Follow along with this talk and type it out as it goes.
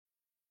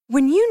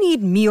When you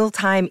need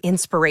mealtime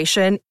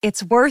inspiration,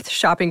 it's worth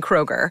shopping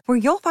Kroger, where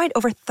you'll find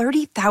over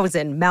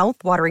 30,000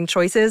 mouth-watering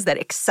choices that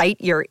excite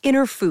your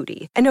inner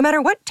foodie. And no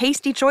matter what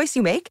tasty choice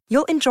you make,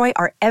 you'll enjoy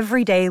our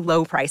everyday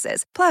low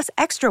prices, plus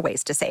extra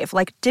ways to save,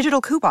 like digital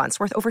coupons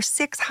worth over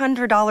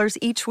 $600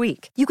 each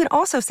week. You can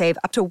also save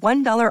up to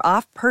 $1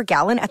 off per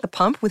gallon at the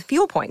pump with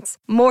fuel points.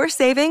 More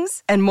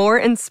savings and more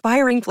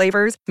inspiring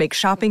flavors make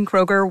shopping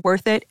Kroger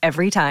worth it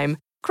every time.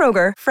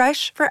 Kroger,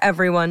 fresh for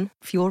everyone.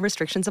 Fuel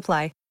restrictions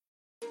apply.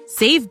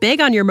 Save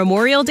big on your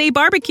Memorial Day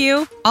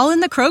barbecue, all in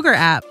the Kroger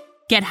app.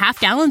 Get half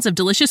gallons of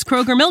delicious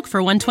Kroger milk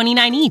for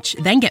 $1.29 each.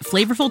 Then get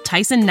flavorful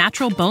Tyson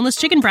natural boneless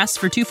chicken breasts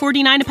for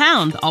 $2.49 a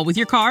pound, all with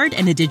your card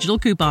and a digital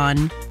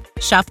coupon.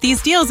 Shop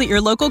these deals at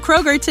your local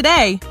Kroger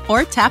today,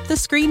 or tap the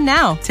screen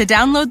now to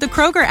download the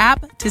Kroger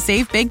app to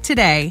save big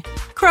today.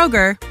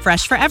 Kroger,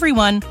 fresh for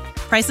everyone.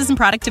 Prices and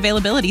product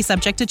availability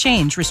subject to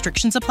change.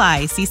 Restrictions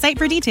apply. See site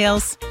for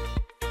details.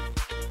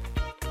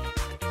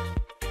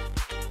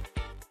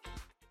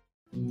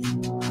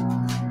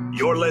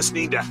 You're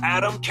listening to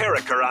Adam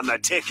Carricker on The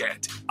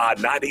Ticket on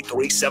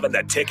 93.7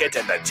 The Ticket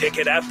and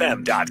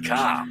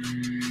theticketfm.com.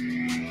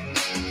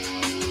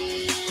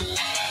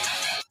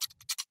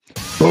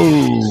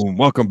 Boom.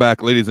 Welcome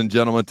back, ladies and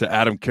gentlemen, to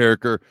Adam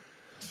Carricker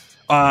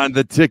on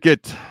The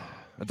Ticket.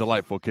 A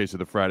delightful case of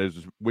the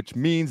Fridays, which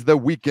means the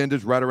weekend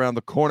is right around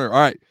the corner. All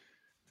right.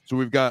 So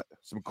we've got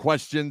some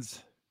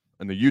questions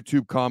in the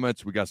YouTube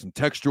comments. We got some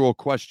textual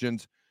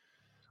questions.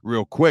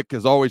 Real quick,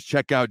 as always,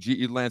 check out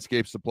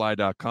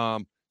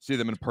gelandscapesupply.com. See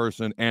them in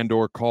person and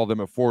or call them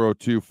at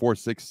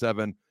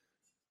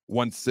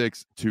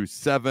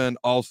 402-467-1627.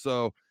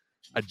 Also,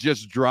 I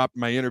just dropped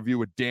my interview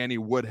with Danny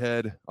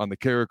Woodhead on the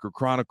Carricker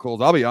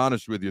Chronicles. I'll be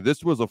honest with you.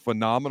 This was a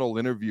phenomenal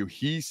interview.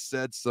 He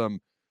said some,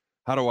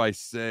 how do I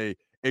say,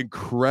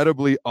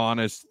 incredibly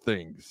honest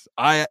things.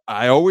 I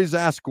always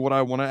ask what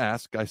I want to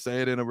ask. I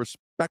say it in a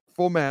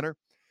respectful manner.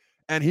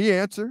 And he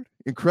answered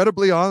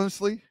incredibly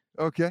honestly,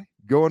 okay,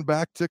 going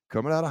back to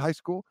coming out of high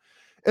school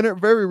in a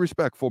very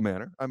respectful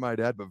manner, I might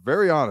add, but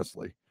very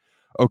honestly.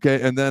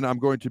 Okay, and then I'm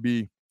going to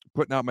be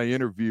putting out my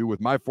interview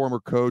with my former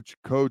coach,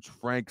 Coach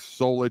Frank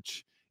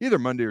Solich, either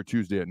Monday or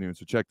Tuesday at noon.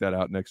 So check that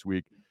out next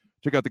week.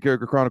 Check out the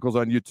Carricker Chronicles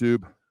on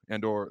YouTube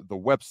and or the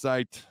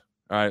website.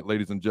 All right,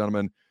 ladies and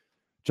gentlemen,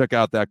 check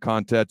out that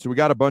content. So we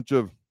got a bunch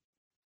of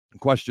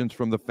questions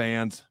from the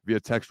fans via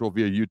textual,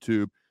 via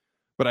YouTube.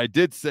 But I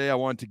did say I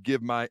wanted to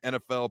give my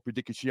NFL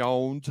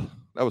predictions.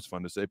 That was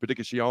fun to say.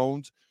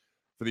 Predictions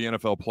for the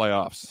NFL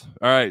playoffs.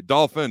 All right,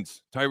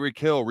 Dolphins. Tyreek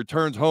Hill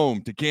returns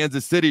home to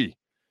Kansas City.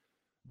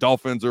 The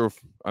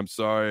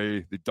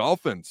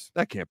Dolphins.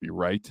 That can't be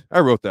right. I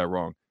wrote that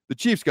wrong. The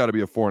Chiefs got to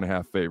be a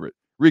 4.5 favorite.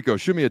 Rico,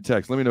 shoot me a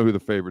text. Let me know who the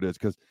favorite is,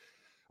 because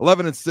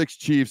 11-6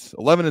 Chiefs,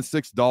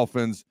 11-6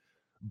 Dolphins.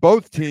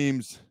 Both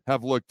teams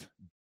have looked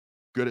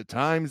good at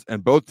times,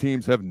 and both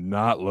teams have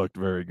not looked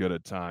very good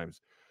at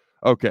times.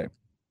 Okay,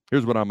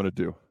 here's what I'm going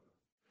to do.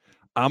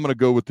 I'm going to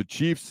go with the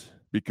Chiefs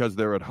because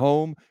they're at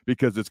home,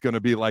 because it's going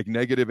to be like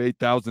negative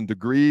 8,000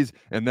 degrees,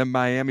 and then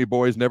Miami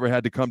boys never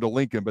had to come to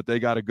Lincoln, but they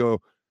got to go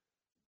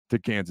to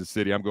Kansas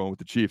City. I'm going with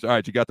the Chiefs. All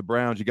right, you got the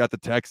Browns, you got the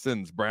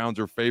Texans. Browns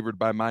are favored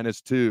by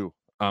 -2.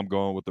 I'm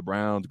going with the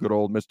Browns. Good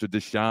old Mr.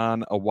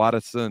 Deshaun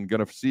Watson,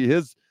 going to see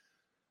his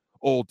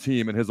old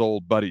team and his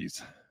old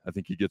buddies. I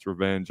think he gets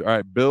revenge. All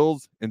right,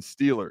 Bills and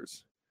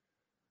Steelers.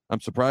 I'm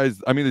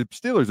surprised. I mean, the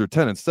Steelers are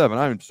 10-7.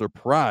 I'm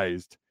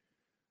surprised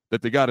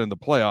that they got in the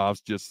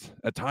playoffs. Just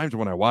at times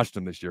when I watched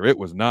them this year, it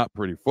was not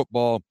pretty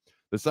football.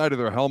 The side of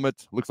their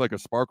helmet looks like a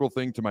sparkle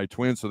thing to my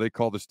twins, so they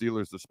call the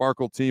Steelers the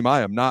sparkle team.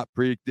 I am not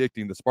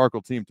predicting the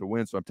sparkle team to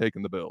win, so I'm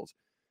taking the Bills.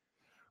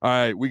 All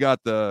right, we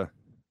got the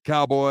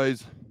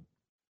Cowboys.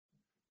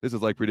 This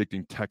is like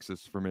predicting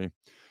Texas for me.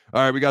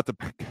 All right, we got the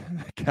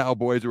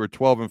Cowboys who are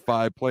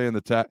 12-5 playing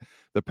the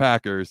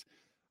Packers.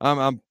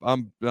 I'm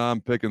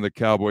picking the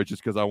Cowboys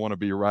just because I want to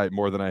be right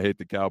more than I hate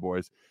the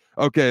Cowboys.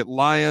 Okay,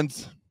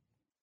 Lions.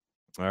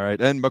 All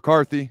right, and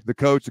McCarthy, the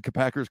coach, the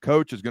Packers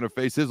coach, is going to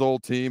face his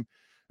old team.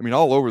 I mean,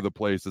 all over the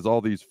place is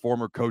all these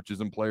former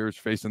coaches and players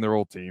facing their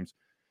old teams.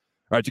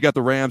 All right, you got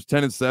the Rams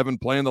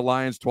 10-7 playing the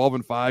Lions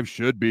 12-5,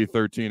 should be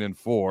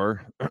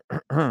 13-4.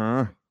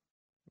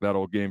 That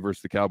old game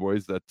versus the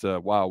Cowboys.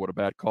 Wow, what a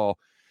bad call.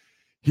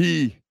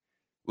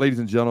 Ladies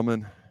and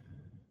gentlemen,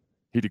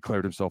 he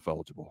declared himself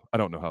eligible. I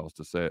don't know how else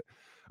to say it.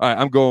 All right,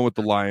 I'm going with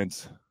the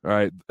Lions. All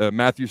right,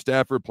 Matthew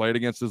Stafford played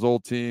against his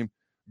old team,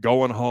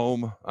 going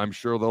home. I'm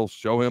sure they'll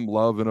show him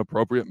love in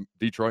appropriate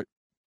Detroit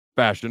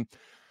fashion.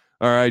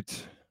 All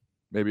right,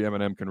 maybe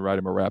Eminem can write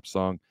him a rap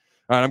song.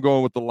 All right, I'm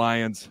going with the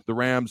Lions. The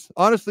Rams,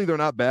 honestly, they're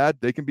not bad.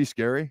 They can be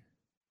scary.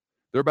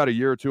 They're about a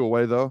year or two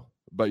away, though,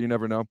 but you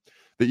never know.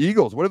 The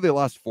Eagles, what have they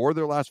lost 4 of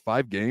their last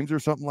 5 games or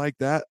something like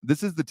that?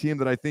 This is the team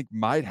that I think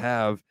might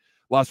have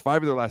lost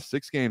 5 of their last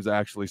 6 games,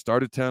 actually.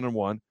 Started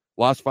 10-1,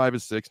 lost 5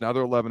 of 6. Now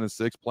they're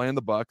 11-6, playing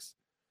the Bucks.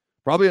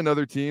 Probably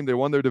another team. They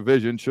won their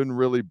division. Shouldn't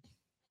really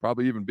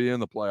probably even be in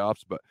the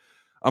playoffs, but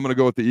I'm going to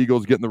go with the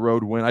Eagles getting the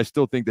road win. I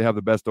still think they have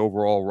the best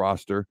overall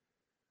roster.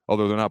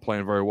 although they're not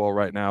playing very well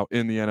right now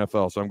in the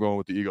NFL. So I'm going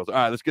with the Eagles. All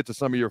right, let's get to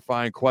some of your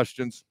fine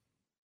questions.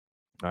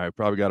 All right,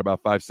 probably got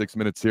about 5-6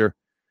 minutes here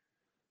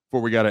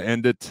before we got to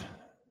end it.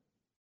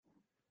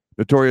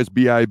 Notorious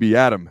B.I.B.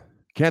 Adam,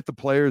 can't the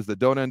players that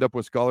don't end up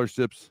with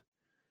scholarships,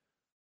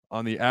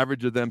 on the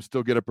average of them,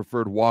 still get a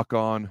preferred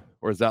walk-on,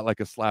 or is that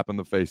like a slap in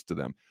the face to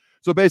them?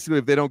 So basically,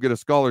 if they don't get a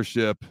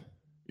scholarship,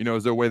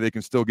 is there a way they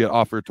can still get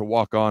offered to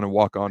walk on and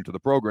walk on to the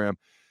program?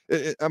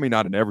 I mean,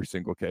 not in every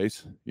single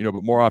case,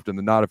 but more often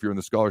than not, if you're in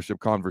the scholarship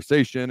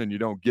conversation and you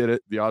don't get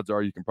it, the odds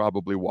are you can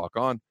probably walk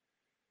on.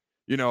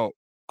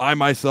 I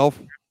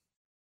myself,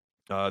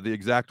 the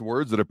exact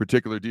words that a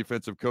particular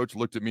defensive coach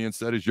looked at me and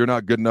said is, "You're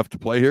not good enough to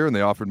play here," and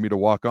they offered me to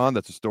walk on.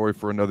 That's a story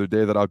for another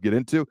day that I'll get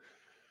into.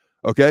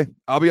 Okay,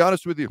 I'll be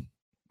honest with you.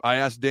 I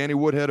asked Danny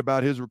Woodhead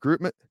about his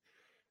recruitment,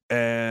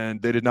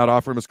 and they did not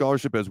offer him a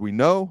scholarship, as we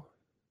know.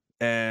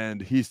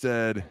 And he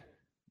said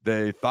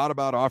they thought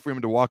about offering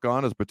him to walk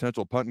on as a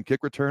potential punt and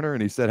kick returner.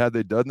 And he said, had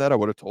they done that, I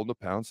would have told him to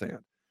pound sand.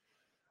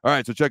 All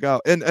right, so check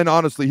out. And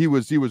honestly, he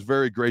was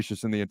very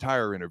gracious in the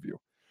entire interview.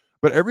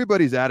 But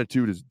everybody's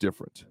attitude is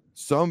different.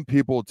 Some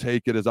people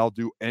take it as, I'll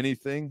do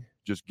anything,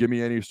 just give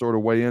me any sort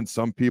of way in.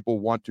 Some people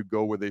want to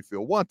go where they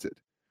feel wanted.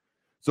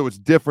 So it's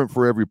different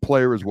for every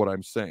player is what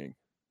I'm saying.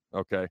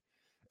 Okay.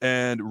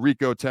 And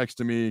Rico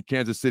texted me,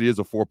 Kansas City is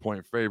a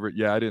 4-point favorite.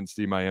 Yeah, I didn't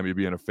see Miami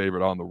being a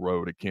favorite on the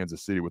road at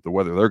Kansas City with the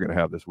weather they're going to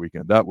have this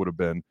weekend. That would have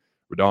been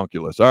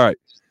redonkulous. All right.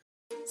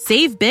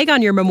 Save big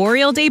on your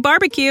Memorial Day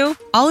barbecue,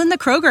 all in the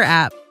Kroger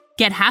app.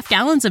 Get half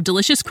gallons of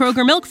delicious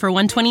Kroger milk for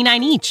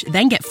 $1.29 each.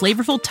 Then get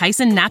flavorful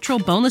Tyson natural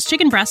boneless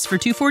chicken breasts for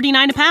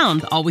 $2.49 a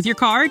pound, all with your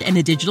card and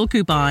a digital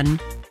coupon.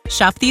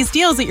 Shop these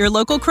deals at your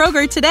local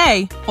Kroger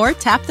today, or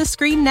tap the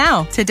screen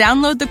now to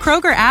download the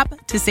Kroger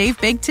app to save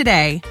big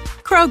today.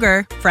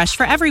 Kroger, fresh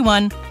for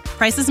everyone.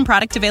 Prices and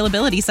product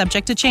availability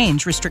subject to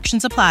change.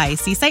 Restrictions apply.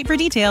 See site for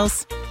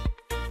details.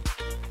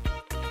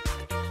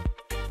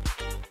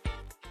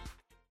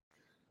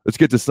 Let's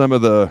get to some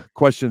of the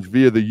questions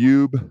via the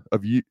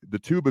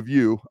tube of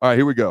you. All right,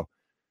 here we go.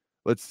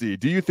 Let's see.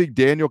 Do you think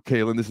Daniel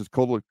Kalen, this is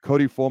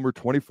Cody Fulmer,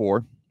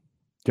 24.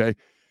 Okay.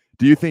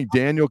 Do you think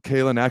Daniel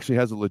Kalen actually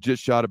has a legit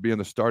shot at being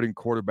the starting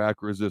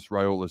quarterback, or is this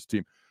Raiola's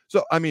team?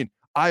 So, I mean,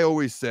 I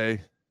always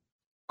say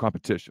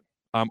competition.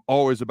 I'm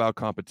always about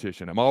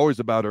competition. I'm always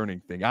about earning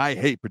things. I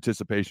hate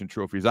participation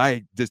trophies.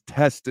 I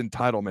detest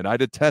entitlement. I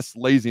detest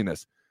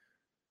laziness.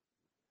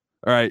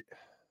 All right.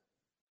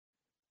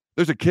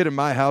 There's a kid in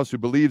my house who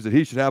believes that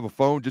he should have a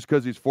phone just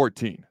because he's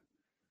 14.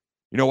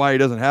 You know why he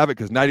doesn't have it?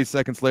 Because 90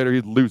 seconds later,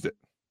 he'd lose it.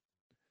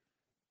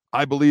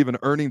 I believe in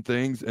earning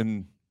things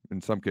and,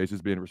 in some cases,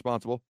 being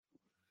responsible.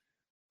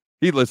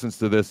 He listens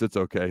to this. It's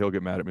okay. He'll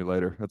get mad at me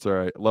later. That's all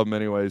right. I love him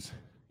anyways.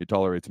 He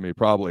tolerates me,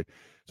 probably.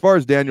 As far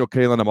as Daniel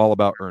Kalen, I'm all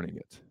about earning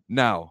it.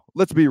 Now,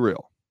 let's be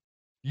real.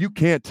 You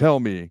can't tell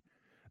me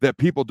that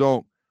people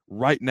don't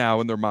right now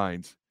in their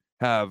minds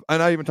have,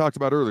 and I even talked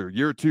about earlier,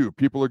 year 2,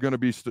 people are going to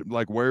be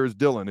like, where is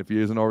Dylan if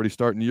he isn't already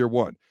starting year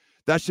 1?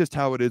 That's just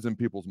how it is in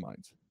people's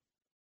minds.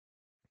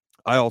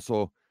 I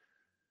also,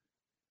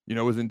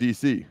 was in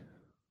D.C.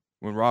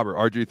 when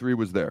RG3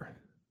 was there.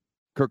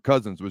 Kirk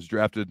Cousins was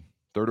drafted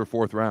 3rd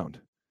or 4th round.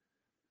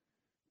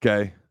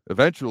 Okay.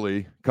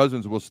 Eventually,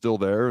 Cousins was still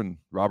there and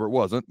Robert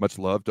wasn't. Much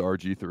love to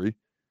RG3.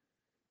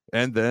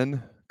 And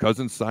then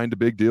Cousins signed a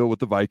big deal with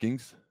the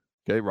Vikings.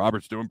 Okay.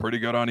 Robert's doing pretty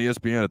good on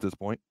ESPN at this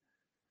point.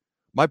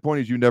 My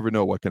point is, you never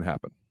know what can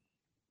happen.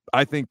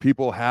 I think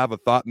people have a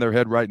thought in their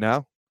head right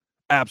now.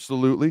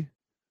 Absolutely.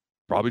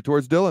 Probably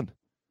towards Dylan.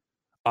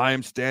 I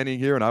am standing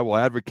here and I will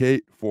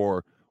advocate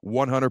for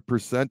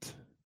 100%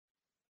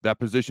 that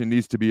position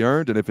needs to be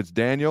earned. And if it's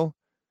Daniel,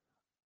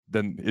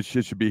 then it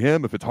should be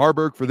him. If it's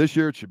Harburg for this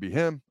year, it should be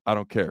him. I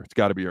don't care. It's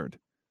got to be earned.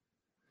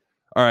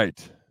 All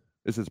right.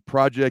 This is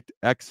Project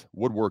X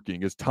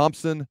Woodworking. Is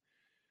Thompson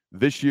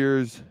this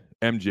year's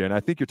MJ? And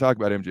I think you're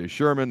talking about MJ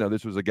Sherman. Now,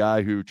 this was a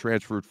guy who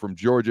transferred from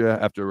Georgia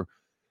after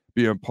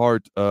being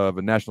part of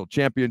a national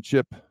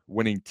championship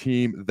winning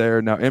team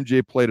there. Now,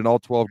 MJ played in all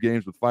 12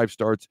 games with 5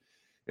 starts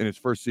in his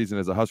first season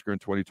as a Husker in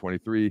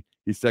 2023.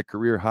 He set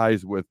career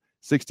highs with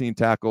 16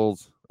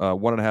 tackles,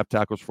 1.5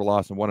 tackles for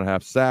loss, and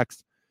 1.5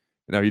 sacks.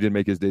 Now, he didn't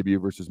make his debut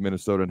versus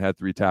Minnesota and had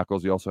 3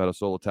 tackles. He also had a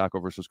solo tackle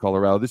versus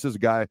Colorado. This is a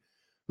guy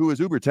who is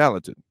uber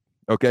talented.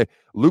 Okay.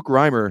 Luke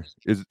Reimer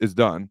is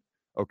done.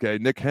 Okay.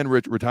 Nick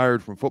Henrich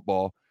retired from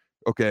football.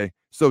 Okay.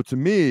 So to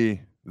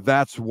me,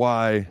 that's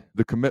why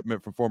the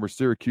commitment from former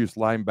Syracuse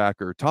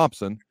linebacker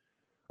Thompson,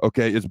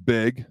 okay, is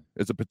big.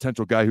 Is a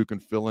potential guy who can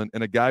fill in,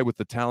 and a guy with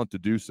the talent to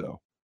do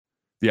so.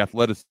 The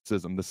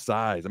athleticism, the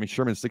size. I mean,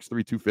 Sherman's 6'3",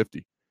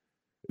 250.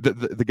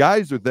 The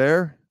guys are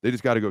there. They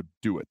just got to go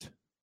do it.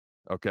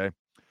 Okay.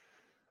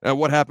 And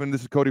what happened?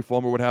 This is Cody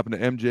Fulmer. What happened to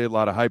MJ? A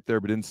lot of hype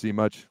there, but didn't see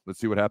much. Let's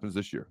see what happens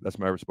this year. That's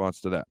my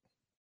response to that.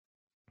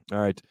 All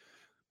right.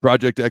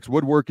 Project X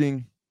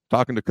Woodworking.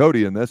 Talking to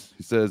Cody in this.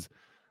 He says,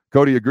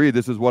 Cody agreed.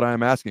 This is what I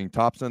am asking.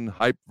 Thompson,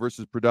 hype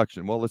versus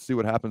production. Well, let's see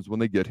what happens when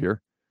they get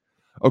here.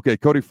 Okay.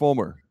 Cody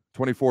Fulmer,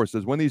 24,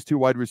 says, when these 2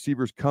 wide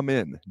receivers come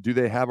in, do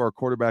they have our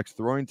quarterbacks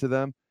throwing to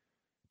them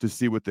to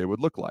see what they would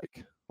look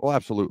like? Well,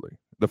 absolutely.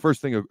 The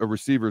first thing a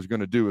receiver is going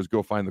to do is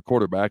go find the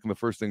quarterback, and the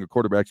first thing a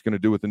quarterback's going to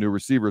do with the new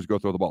receiver is go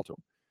throw the ball to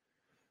him.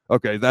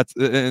 Okay, that's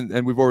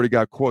and we've already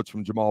got quotes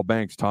from Jamal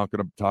Banks talking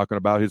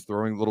about his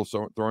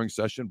throwing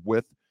session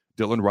with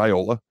Dylan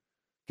Raiola.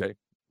 Okay,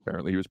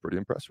 apparently he was pretty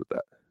impressed with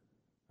that.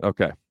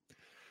 Okay,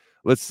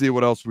 let's see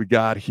what else we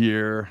got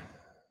here.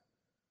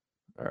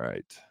 All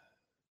right,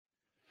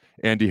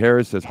 Andy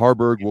Harris says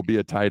Harburg will be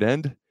a tight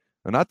end.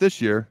 Not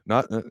this year. We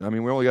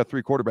only got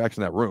 3 quarterbacks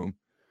in that room.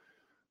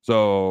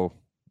 So,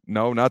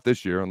 no, not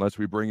this year, unless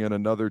we bring in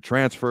another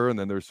transfer and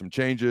then there's some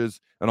changes.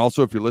 And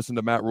also, if you listen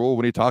to Matt Rule,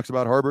 when he talks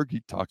about Harburg,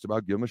 he talks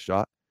about give him a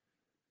shot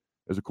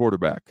as a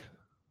quarterback.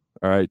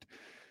 All right.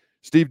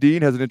 Steve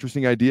Dean has an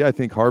interesting idea. I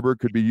think Harburg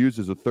could be used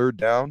as a third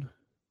down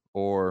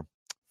or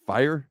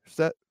fire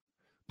set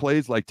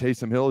plays like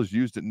Taysom Hill is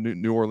used at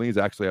New Orleans.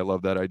 Actually, I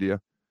love that idea.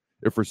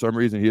 If for some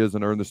reason he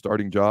doesn't earn the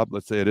starting job,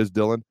 let's say it is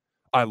Dylan,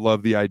 I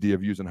love the idea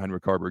of using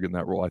Heinrich Harburg in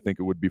that role. I think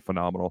it would be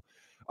phenomenal.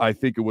 I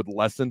think it would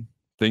lessen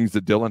things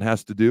that Dylan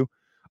has to do.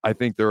 I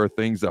think there are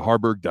things that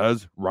Harburg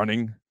does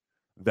running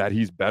that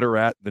he's better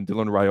at than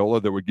Dylan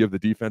Raiola that would give the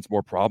defense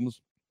more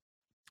problems,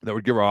 that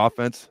would give our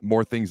offense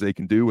more things they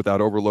can do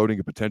without overloading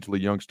a potentially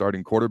young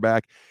starting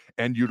quarterback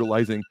and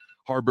utilizing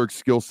Harburg's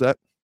skill set,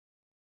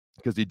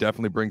 because he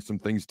definitely brings some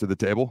things to the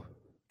table,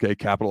 okay,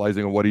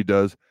 capitalizing on what he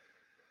does.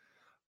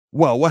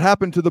 Well, what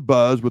happened to the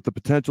buzz with the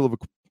potential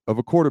of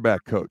a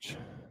quarterback coach?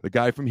 The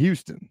guy from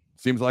Houston.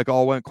 Seems like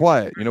all went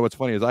quiet. You know what's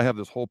funny is I have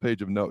this whole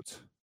page of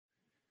notes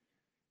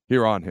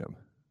here on him,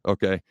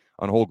 okay,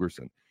 on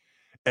Holgorsen.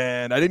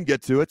 And I didn't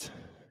get to it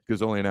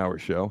because it's only an hour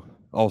show.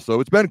 Also,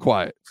 it's been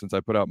quiet since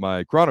I put out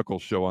my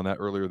Chronicles show on that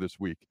earlier this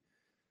week.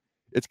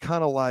 It's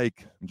kind of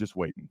like I'm just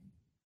waiting.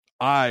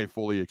 I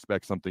fully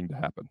expect something to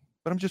happen,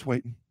 but I'm just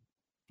waiting.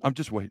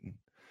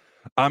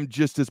 I'm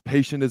just as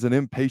patient as an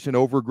impatient,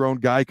 overgrown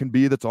guy can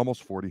be that's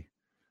almost 40.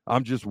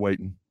 I'm just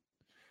waiting.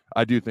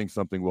 I do think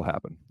something will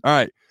happen. All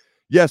right.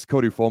 Yes,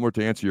 Cody Fulmer,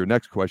 to answer your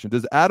next question,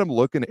 does Adam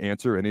look and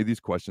answer any of these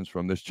questions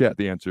from this chat?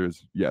 The answer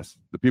is yes.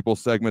 The People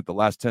segment, the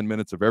last 10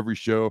 minutes of every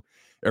show,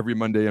 every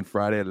Monday and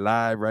Friday,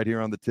 live right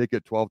here on the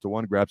Ticket, 12 to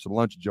 1. Grab some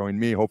lunch, join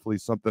me. Hopefully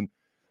something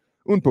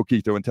un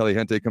poquito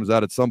intelligente comes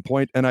out at some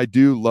point. And I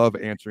do love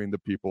answering the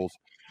people's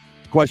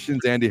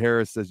questions. Andy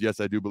Harris says, yes,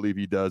 I do believe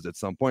he does at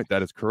some point.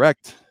 That is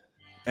correct.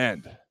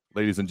 And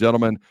ladies and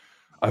gentlemen,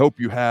 I hope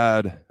you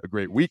had a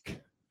great week.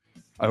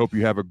 I hope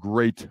you have a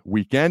great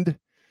weekend.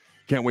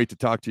 Can't wait to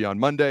talk to you on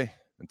Monday.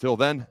 Until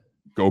then,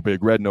 go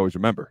Big Red, and always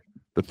remember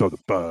to throw the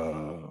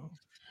ball.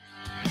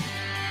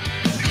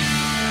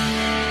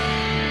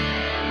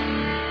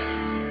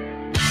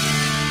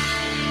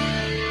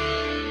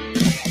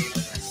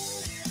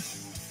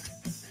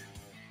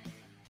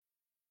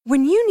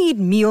 When you need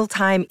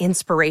mealtime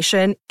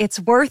inspiration, it's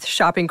worth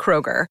shopping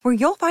Kroger, where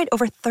you'll find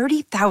over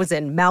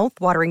 30,000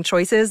 mouth-watering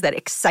choices that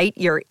excite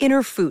your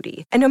inner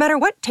foodie. And no matter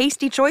what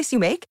tasty choice you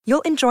make,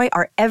 you'll enjoy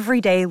our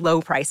everyday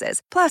low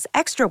prices, plus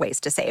extra ways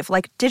to save,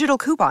 like digital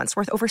coupons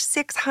worth over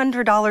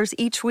 $600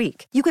 each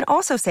week. You can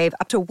also save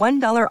up to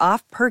 $1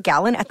 off per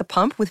gallon at the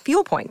pump with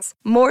fuel points.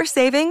 More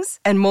savings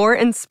and more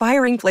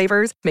inspiring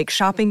flavors make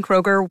shopping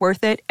Kroger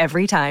worth it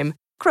every time.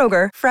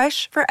 Kroger,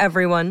 fresh for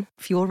everyone.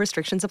 Fuel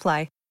restrictions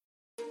apply.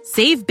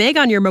 Save big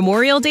on your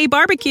Memorial Day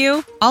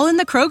barbecue, all in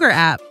the Kroger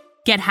app.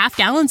 Get half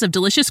gallons of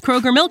delicious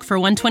Kroger milk for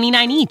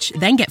 $1.29 each.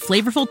 Then get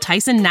flavorful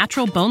Tyson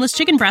natural boneless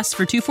chicken breasts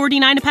for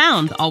 $2.49 a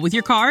pound, all with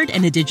your card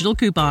and a digital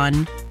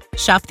coupon.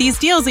 Shop these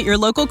deals at your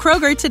local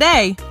Kroger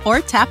today, or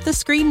tap the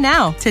screen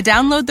now to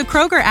download the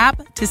Kroger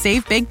app to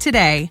save big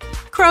today.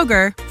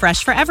 Kroger,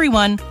 fresh for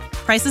everyone.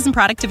 Prices and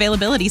product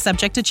availability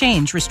subject to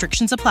change.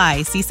 Restrictions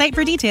apply. See site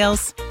for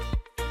details.